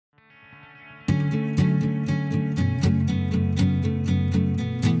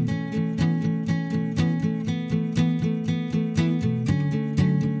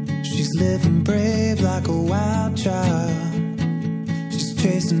living brave like a wild child. She's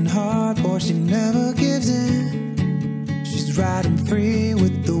chasing hard, boy, she never gives in. She's riding free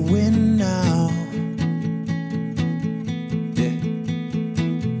with the wind now. Yeah.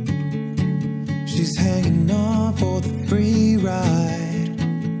 She's hanging on for the free ride.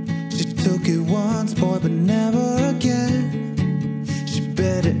 She took it once, boy, but never again. She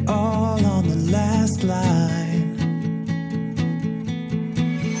bet it all on the last line.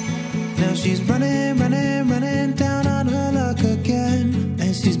 Now she's running, running, running down on her luck again.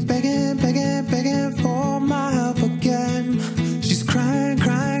 And she's begging, begging, begging for my help again. She's crying,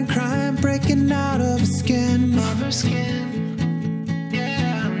 crying, crying, breaking out of her skin. Of her skin.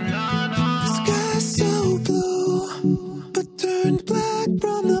 Yeah, no, no. The sky's so blue, but turned black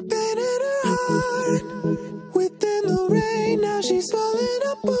from the pain in her heart. Within the rain, now she's falling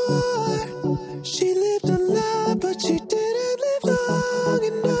apart. She lived a lie, but she didn't live long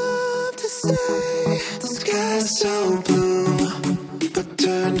enough to say. The sky's so blue, but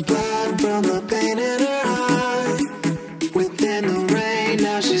turned black from the pain in her heart. Within the rain,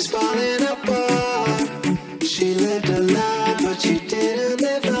 now she's falling apart. She lived a lie, but she didn't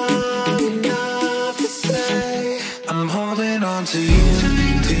live long enough to say. I'm holding on to you,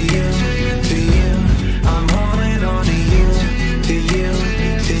 to you, to you. I'm holding on to you, to you,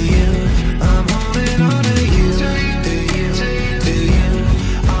 to you. I'm holding on to you, to you, to you.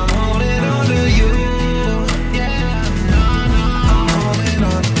 I'm holding on to you. Yeah, no, no. I'm holding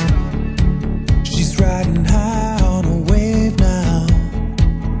on. She's riding high on a wave now.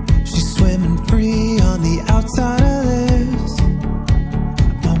 She's swimming free on the outside of this.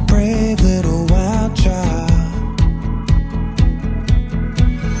 My brave little wild child.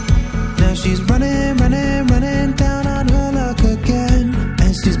 Now she's running, running, running down on her luck again.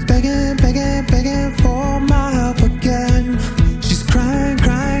 And she's begging, begging, begging for my help again. She's crying,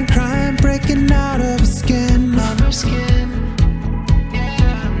 crying, crying, breaking out of her skin. Of her skin.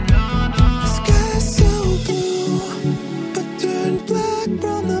 Yeah, no, no. The sky's so blue, but turned black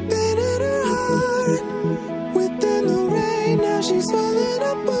from the pain in her heart. Within the rain, now she's falling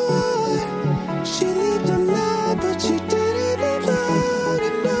apart. She lived a lie, but she didn't live long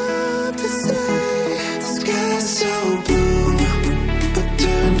enough to say. The sky's so blue, but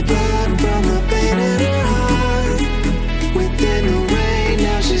turned black from the pain in her heart. Within the rain,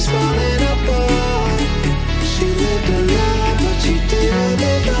 now she's falling apart. She lived a lie, but she didn't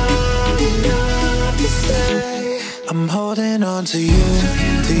live long enough to say. I'm holding on to you,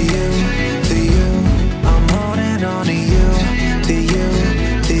 to you,